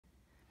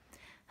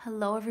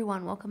Hello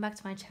everyone, welcome back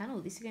to my channel.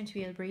 This is going to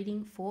be a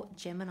reading for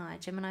Gemini,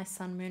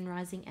 Sun, Moon,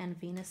 Rising and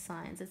Venus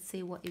signs. Let's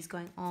see what is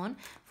going on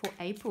for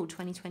April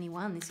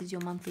 2021. This is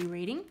your monthly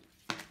reading.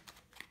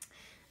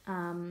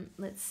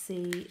 Let's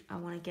see, I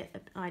want to get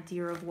an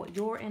idea of what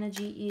your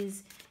energy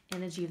is,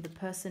 energy of the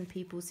person,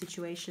 people,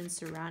 situations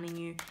surrounding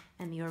you,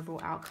 and the overall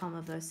outcome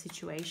of those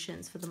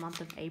situations for the month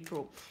of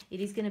April.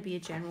 It is going to be a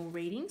general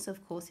reading, so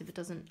of course if it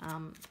doesn't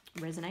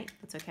resonate,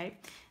 that's okay.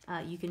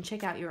 You can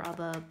check out your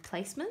other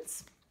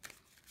placements.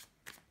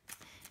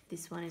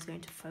 This one is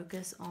going to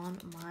focus on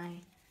my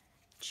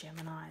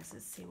Geminis.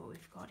 Let's see what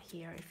we've got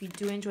here. If you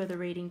do enjoy the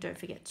reading, don't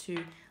forget to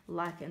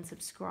like and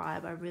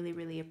subscribe. I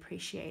really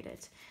appreciate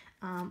it.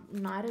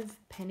 Knight of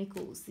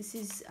Pentacles. This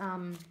is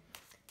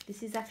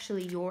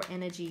actually your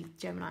energy,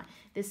 Gemini.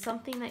 There's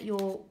something that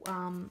you're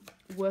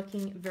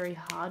working very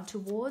hard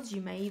towards.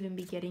 You may even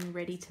be getting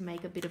ready to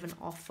make a bit of an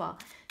offer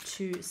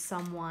to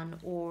someone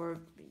or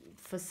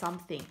for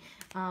something,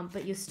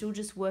 but you're still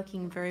just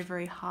working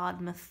very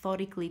hard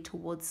methodically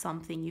towards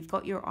something. You've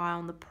got your eye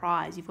on the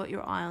prize. You've got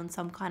your eye on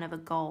some kind of a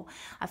goal.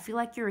 I feel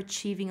like you're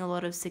achieving a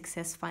lot of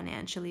success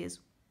financially as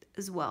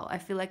well. I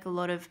feel like a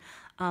lot of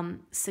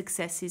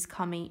success is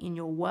coming in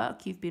your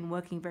work. You've been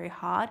working very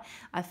hard.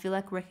 I feel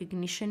like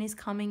recognition is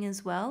coming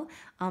as well,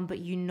 but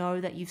you know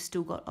that you've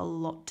still got a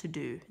lot to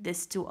do. There's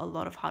still a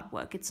lot of hard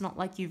work. It's not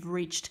like you've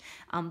reached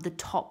the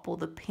top or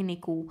the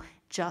pinnacle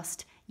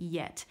just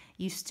yet.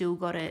 You still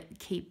got to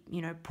keep,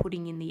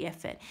 putting in the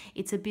effort.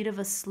 It's a bit of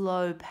a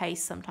slow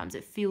pace sometimes.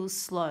 It feels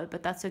slow,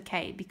 but that's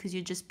okay because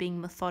you're just being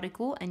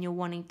methodical and you're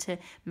wanting to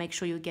make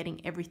sure you're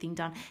getting everything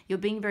done. You're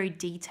being very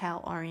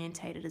detail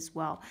orientated as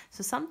well.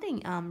 So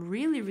something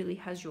really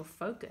has your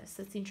focus.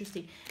 That's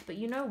interesting. But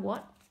you know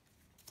what?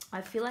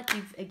 I feel like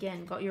you've,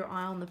 again, got your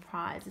eye on the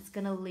prize. It's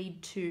going to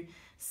lead to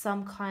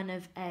some kind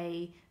of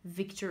a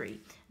victory.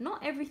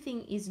 Not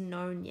everything is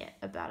known yet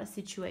about a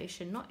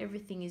situation. Not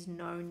everything is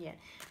known yet.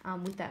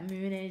 With that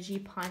moon energy,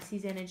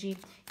 Pisces energy,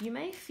 you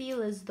may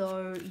feel as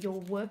though you're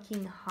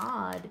working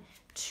hard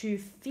to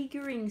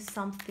figuring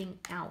something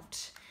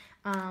out.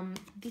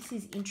 This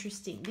is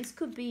interesting. This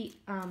could be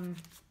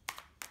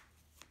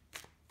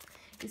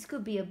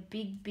a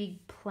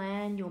big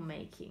plan you're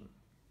making.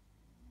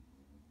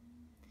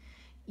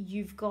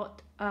 You've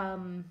got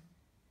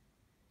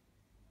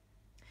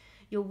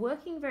you're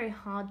working very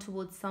hard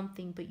towards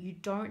something, but you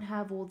don't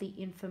have all the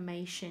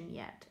information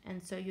yet,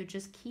 and so you're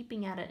just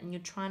keeping at it and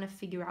you're trying to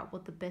figure out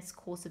what the best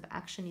course of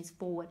action is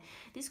forward.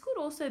 This could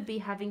also be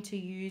having to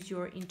use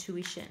your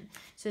intuition.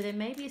 So there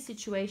may be a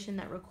situation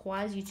that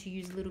requires you to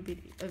use a little bit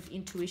of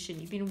intuition.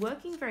 You've been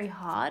working very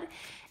hard,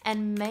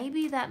 and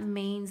maybe that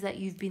means that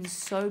you've been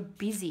so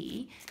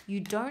busy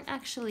you don't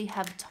actually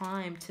have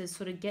time to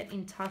sort of get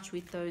in touch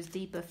with those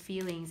deeper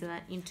feelings and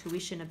that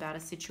intuition about a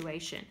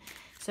situation.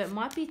 So it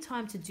might be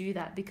time to do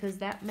that because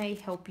that may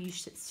help you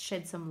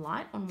shed some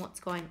light on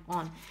what's going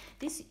on.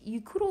 You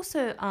could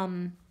also,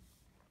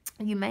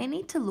 you may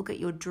need to look at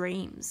your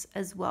dreams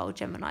as well,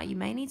 Gemini. You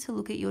may need to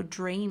look at your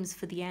dreams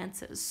for the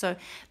answers. So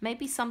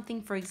maybe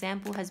something, for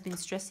example, has been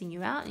stressing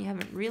you out and you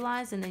haven't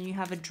realized, and then you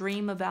have a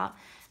dream about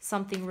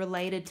something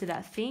related to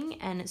that thing.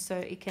 And so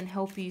it can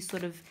help you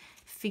sort of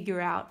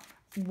figure out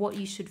what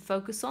you should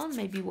focus on,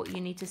 maybe what you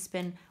need to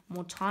spend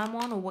more time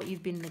on, or what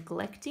you've been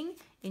neglecting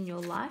in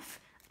your life.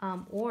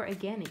 Or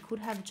again, it could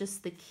have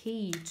just the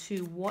key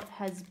to what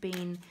has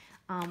been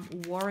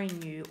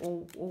worrying you,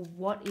 or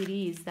what it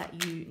is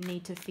that you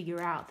need to figure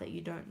out that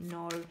you don't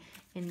know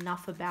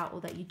enough about,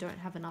 or that you don't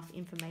have enough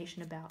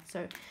information about.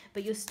 So,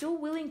 but you're still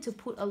willing to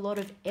put a lot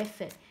of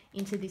effort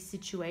into this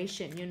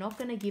situation. You're not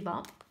going to give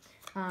up.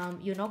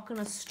 You're not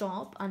going to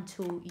stop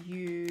until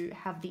you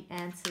have the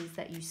answers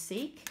that you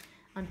seek,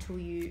 until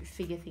you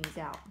figure things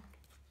out.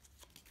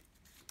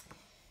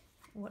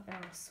 What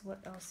else? What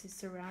else is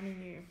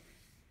surrounding you?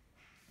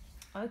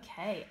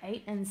 Okay,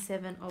 8 and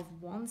 7 of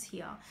Wands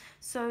here.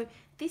 So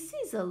this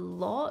is a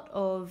lot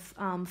of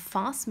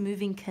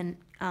fast-moving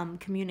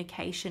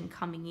communication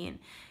coming in,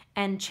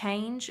 and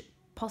change,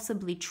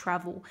 possibly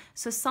travel.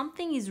 So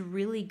something is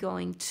really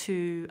going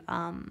to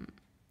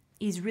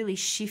is really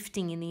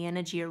shifting in the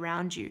energy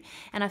around you.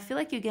 And I feel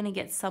like you're going to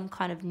get some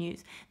kind of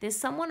news. There's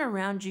someone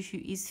around you who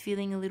is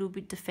feeling a little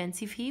bit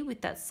defensive here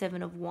with that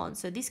 7 of Wands.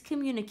 So this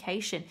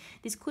communication,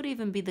 this could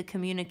even be the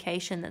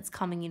communication that's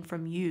coming in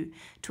from you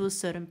to a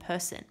certain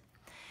person.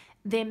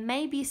 There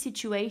may be a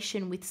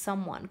situation with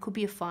someone, could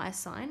be a fire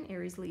sign,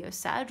 Aries, Leo,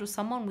 Sag, or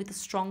someone with a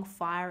strong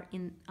fire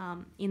in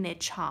their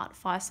chart,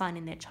 fire sign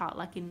in their chart,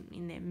 like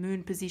in their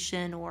moon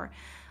position, or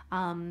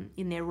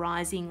in their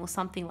rising, or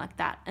something like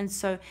that. And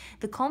so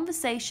the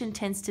conversation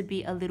tends to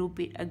be a little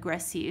bit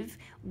aggressive,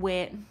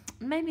 where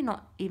maybe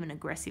not even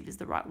aggressive is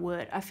the right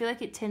word. I feel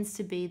like it tends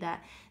to be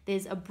that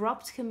there's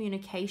abrupt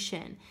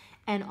communication,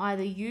 and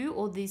either you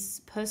or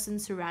this person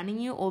surrounding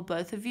you, or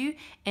both of you,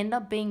 end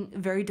up being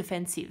very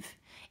defensive.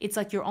 It's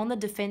like you're on the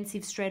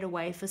defensive straight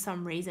away for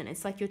some reason.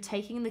 It's like you're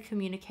taking the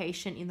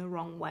communication in the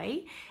wrong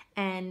way,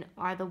 and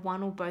either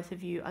one or both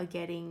of you are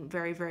getting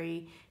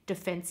very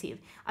defensive.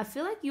 I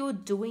feel like you're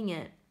doing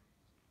it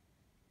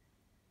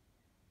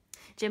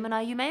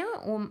Gemini,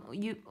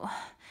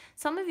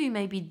 some of you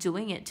may be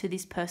doing it to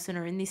this person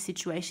or in this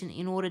situation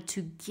in order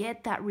to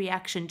get that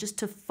reaction, just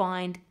to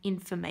find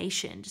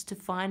information, just to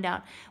find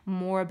out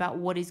more about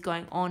what is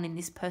going on in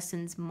this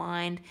person's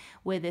mind,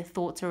 where their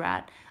thoughts are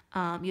at.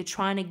 You're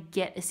trying to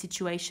get a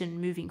situation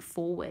moving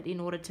forward in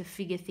order to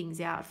figure things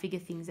out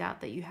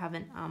that you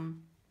haven't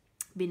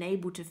been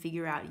able to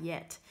figure out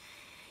yet.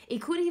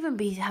 It could even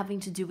be having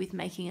to do with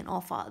making an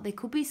offer. There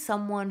could be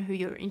someone who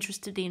you're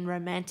interested in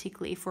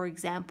romantically, for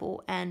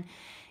example, and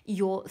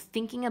you're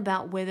thinking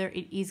about whether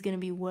it is going to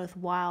be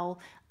worthwhile,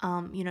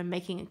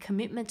 making a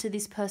commitment to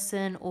this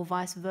person, or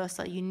vice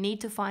versa. You need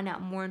to find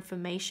out more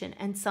information,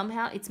 and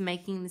somehow it's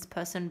making this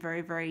person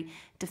very, very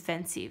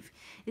defensive.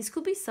 This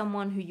could be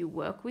someone who you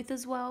work with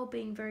as well,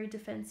 being very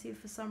defensive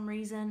for some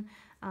reason.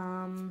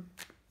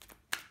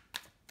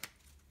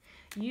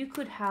 You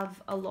could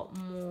have a lot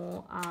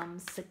more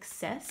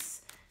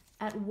success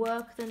at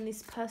work than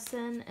this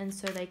person, and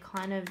so they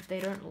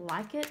don't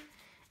like it.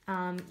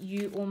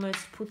 You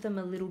almost put them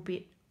a little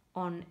bit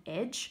on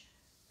edge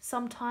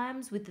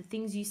sometimes with the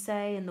things you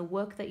say and the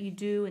work that you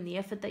do and the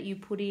effort that you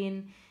put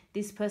in.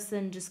 This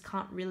person just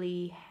can't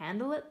really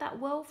handle it that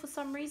well for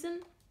some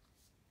reason.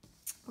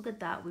 Look at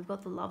that. We've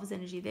got the Lover's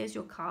energy. There's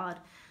your card,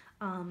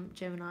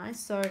 Gemini.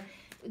 So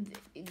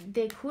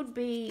there could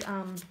be,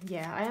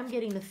 I am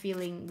getting the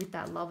feeling with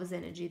that Lover's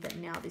energy that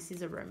now this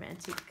is a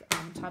romantic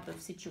type of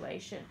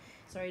situation.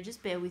 Sorry,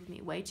 just bear with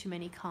me. Way too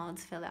many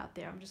cards fell out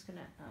there. I'm just going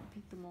to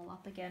pick them all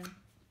up again.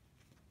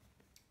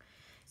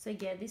 So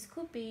yeah, this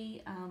could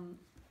be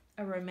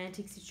a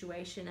romantic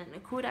situation, and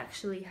it could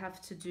actually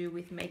have to do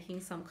with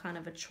making some kind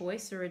of a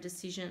choice or a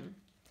decision.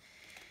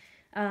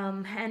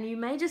 And you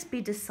may just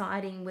be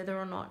deciding whether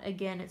or not,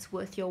 again, it's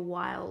worth your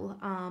while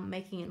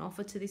making an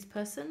offer to this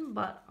person.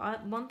 But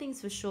one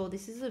thing's for sure,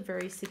 this is a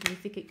very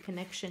significant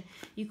connection.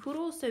 You could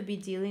also be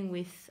dealing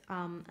with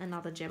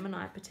another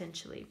Gemini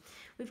potentially.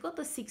 We've got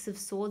the Six of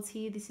Swords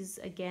here. This is,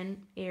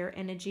 again, air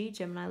energy,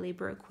 Gemini,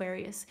 Libra,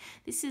 Aquarius.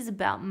 This is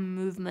about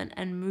movement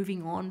and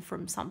moving on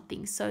from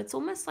something. So it's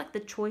almost like the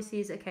choice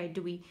is, okay,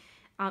 do we,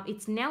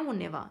 it's now or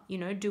never,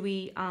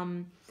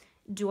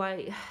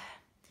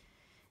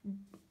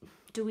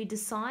 do we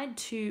decide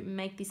to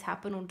make this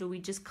happen, or do we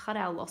just cut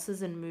our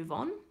losses and move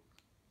on?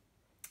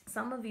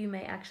 Some of you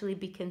may actually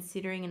be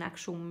considering an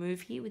actual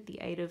move here with the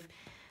Eight of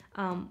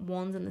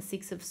Wands and the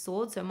Six of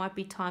Swords. So it might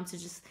be time to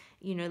just,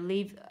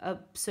 leave a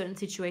certain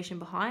situation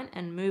behind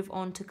and move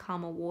on to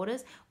calmer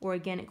waters. Or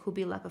again, it could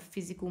be like a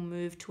physical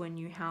move to a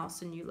new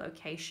house, a new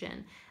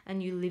location, a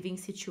new living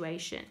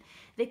situation.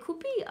 There could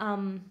be...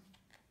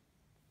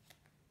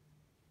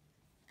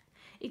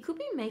 It could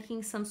be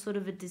making some sort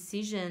of a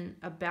decision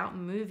about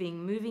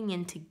moving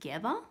in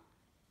together.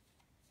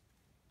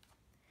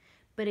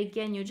 But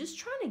again, you're just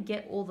trying to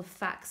get all the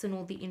facts and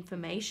all the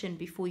information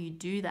before you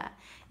do that.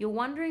 You're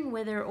wondering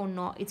whether or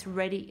not it's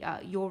ready,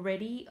 you're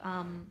ready,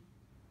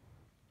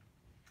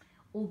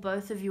 or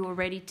both of you are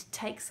ready to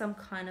take some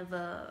kind of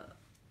a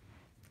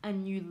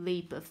new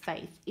leap of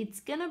faith.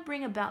 It's going to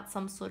bring about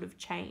some sort of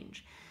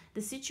change.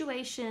 The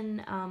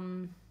situation...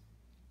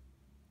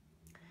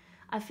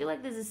 I feel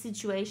like there's a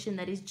situation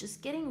that is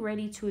just getting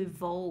ready to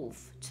evolve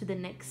to the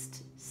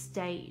next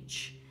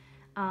stage.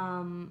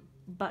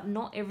 But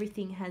not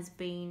everything has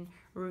been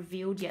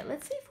revealed yet.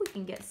 Let's see if we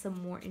can get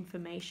some more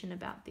information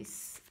about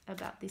this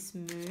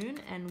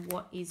moon and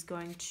what is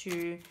going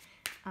to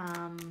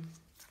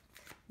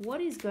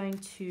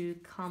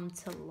come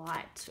to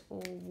light,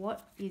 or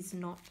what is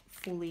not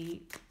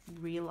fully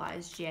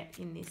realized yet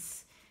in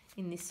this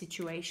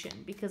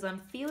situation, because I'm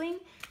feeling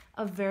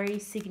a very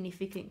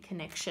significant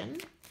connection.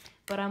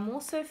 But I'm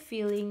also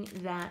feeling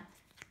that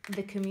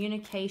the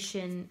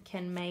communication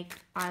can make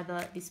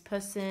either this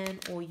person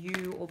or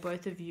you or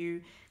both of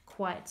you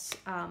quite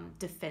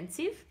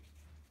defensive.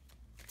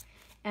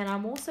 And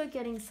I'm also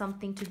getting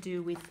something to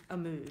do with a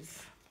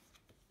move.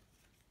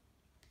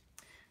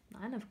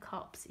 Nine of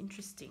Cups,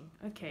 interesting.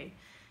 Okay.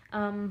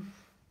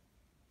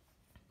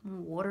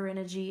 Water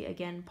energy,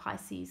 again,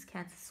 Pisces,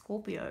 Cancer,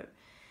 Scorpio.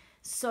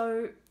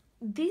 So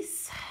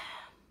this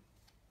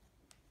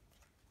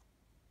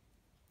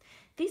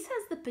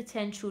has the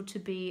potential to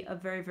be a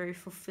very, very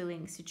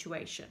fulfilling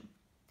situation.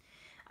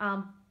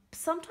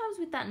 Sometimes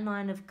with that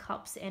Nine of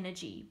Cups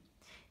energy,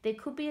 there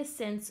could be a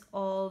sense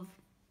of,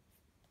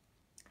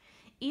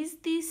 is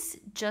this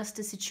just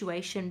a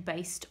situation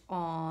based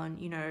on,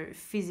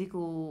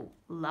 physical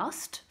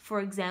lust, for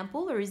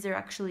example, or is there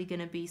actually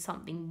going to be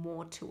something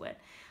more to it?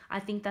 I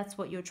think that's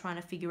what you're trying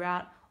to figure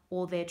out,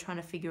 or they're trying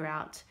to figure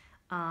out.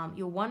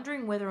 You're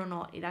wondering whether or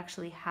not it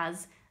actually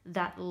has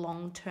that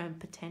long-term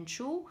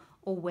potential,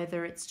 or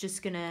whether it's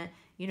just going to,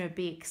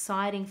 be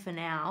exciting for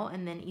now,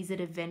 and then is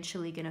it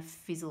eventually going to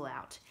fizzle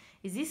out?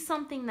 Is this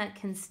something that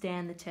can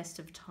stand the test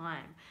of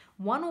time?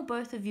 One or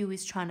both of you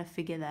is trying to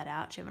figure that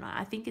out, Gemini.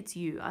 I think it's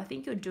you. I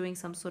think you're doing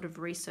some sort of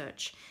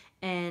research,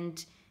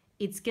 and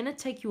it's going to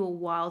take you a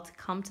while to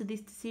come to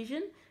this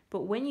decision,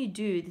 but when you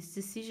do, this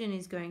decision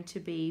is going to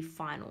be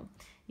final.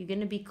 You're going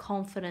to be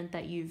confident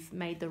that you've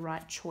made the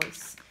right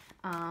choice.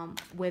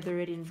 whether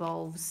it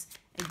involves,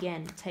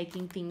 again,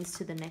 taking things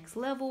to the next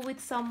level with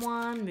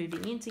someone,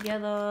 moving in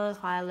together,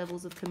 higher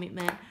levels of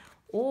commitment,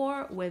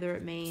 or whether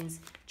it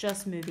means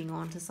just moving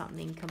on to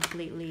something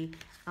completely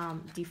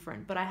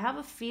different. But I have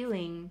a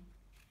feeling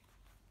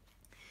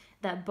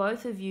that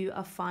both of you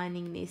are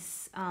finding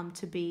this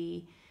to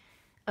be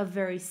a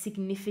very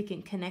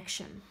significant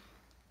connection.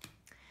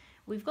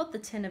 We've got the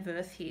Ten of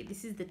Earth here.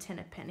 This is the Ten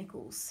of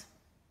Pentacles.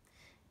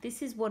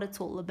 This is what it's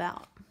all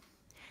about.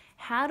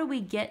 How do we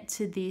get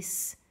to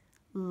this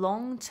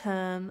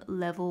long-term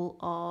level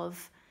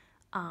of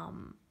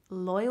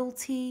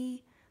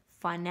loyalty,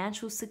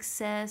 financial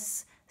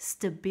success,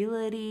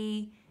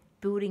 stability,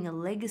 building a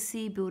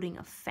legacy, building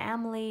a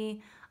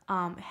family?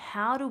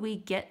 How do we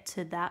get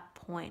to that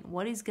point?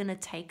 What is going to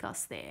take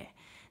us there?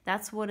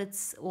 That's what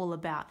it's all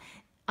about.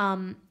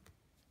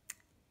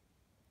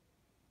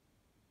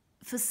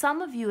 For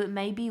some of you, it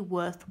may be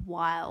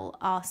worthwhile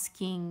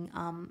asking,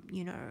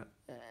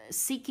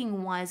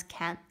 seeking wise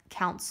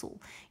counsel,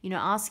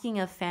 asking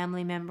a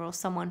family member or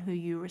someone who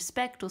you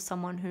respect or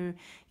someone who,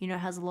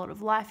 has a lot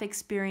of life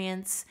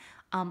experience,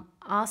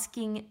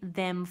 asking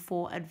them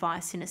for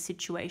advice in a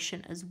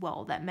situation as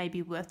well. That may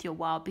be worth your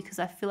while, because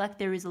I feel like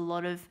there is a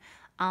lot of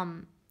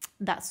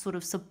that sort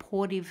of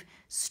supportive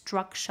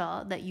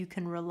structure that you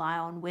can rely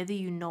on, whether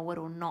you know it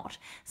or not.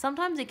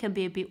 Sometimes it can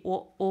be a bit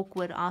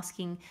awkward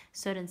asking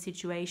certain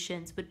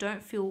situations, but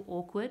don't feel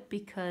awkward,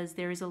 because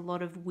there is a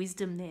lot of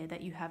wisdom there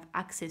that you have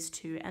access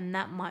to, and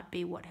that might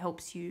be what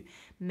helps you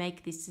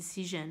make this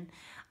decision.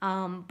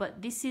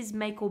 But this is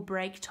make or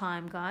break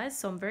time, guys,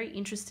 so I'm very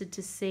interested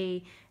to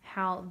see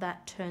how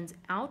that turns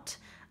out.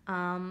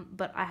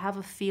 But I have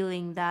a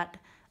feeling that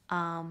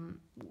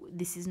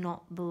this is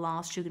not the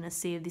last you're going to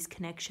see of this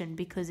connection,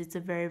 because it's a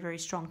very, very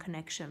strong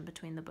connection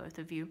between the both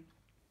of you.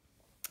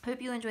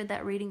 Hope you enjoyed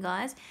that reading,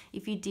 guys.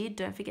 If you did,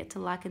 don't forget to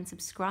like and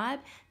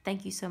subscribe.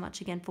 Thank you so much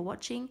again for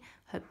watching.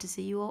 Hope to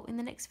see you all in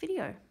the next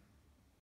video.